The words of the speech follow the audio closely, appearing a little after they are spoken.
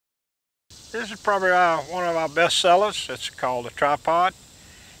This is probably one of our best sellers. It's called a tripod,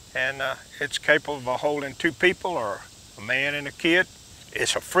 and it's capable of holding 2 people or a man and a kid.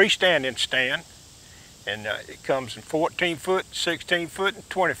 It's a freestanding stand, and it comes in 14 foot, 16 foot, and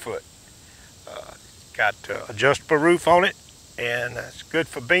 20 foot. Got adjustable roof on it, and it's good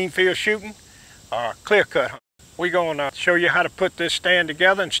for beanfield shooting or clear cut. We're going to show you how to put this stand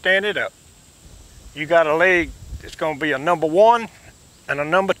together and stand it up. You got a leg, it's going to be a number 1 and a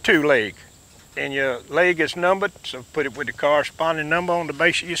number 2 leg. And your leg is numbered, so put it with the corresponding number on the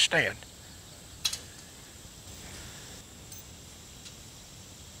base of your stand.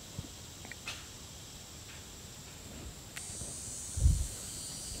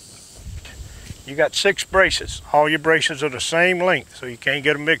 You got 6 braces. All your braces are the same length, so you can't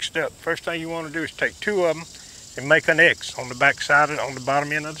get them mixed up. First thing you want to do is take 2 of them and make an X on the back side on the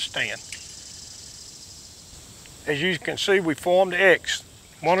bottom end of the stand. As you can see, we formed the X.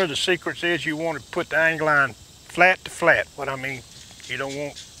 One of the secrets is you want to put the angle line flat to flat. What I mean, you don't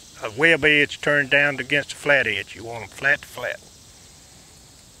want a web edge turned down against a flat edge. You want them flat to flat.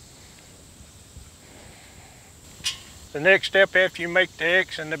 The next step after you make the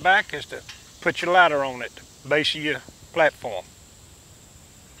X in the back is to put your ladder on it, the base of your platform.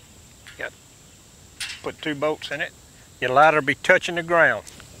 You got to put 2 bolts in it. Your ladder will be touching the ground.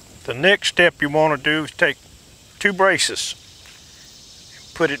 The next step you want to do is take 2 braces,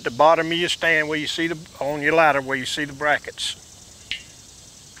 put it at the bottom of your stand where you see on your ladder where you see the brackets.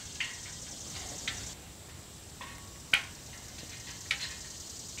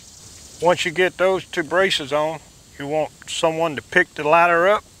 Once you get those 2 braces on, you want someone to pick the ladder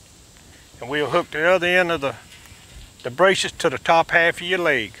up, and we'll hook the other end of the braces to the top half of your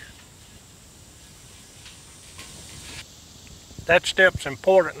leg. That step's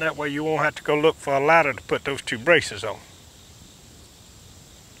important, that way you won't have to go look for a ladder to put those 2 braces on.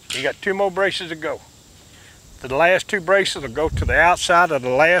 You got 2 more braces to go. The last 2 braces will go to the outside of the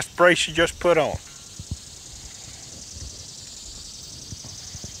last brace you just put on.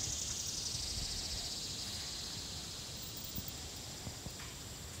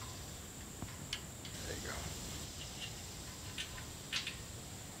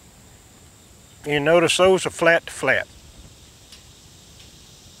 You notice those are flat to flat.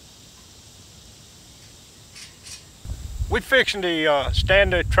 We're fixing to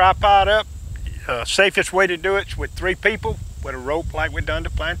stand the tripod up. Safest way to do it is with 3 people with a rope like we done the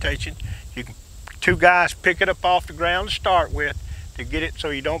plantation. You can 2 guys pick it up off the ground to start with to get it so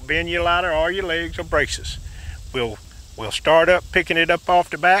you don't bend your ladder or your legs or braces. We'll start up picking it up off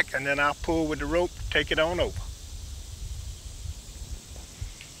the back, and then I'll pull with the rope to take it on over.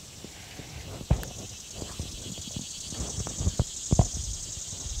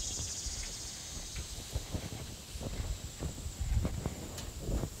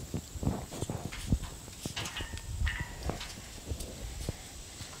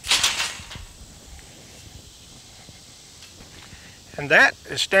 And that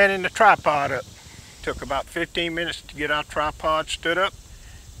is standing the tripod up. Took about 15 minutes to get our tripod stood up.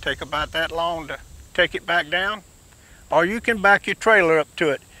 Take about that long to take it back down. Or you can back your trailer up to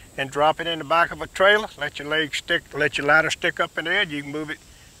it and drop it in the back of a trailer. Let your ladder stick up in there. You can move it,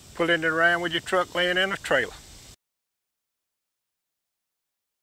 pulling it around with your truck laying in a trailer.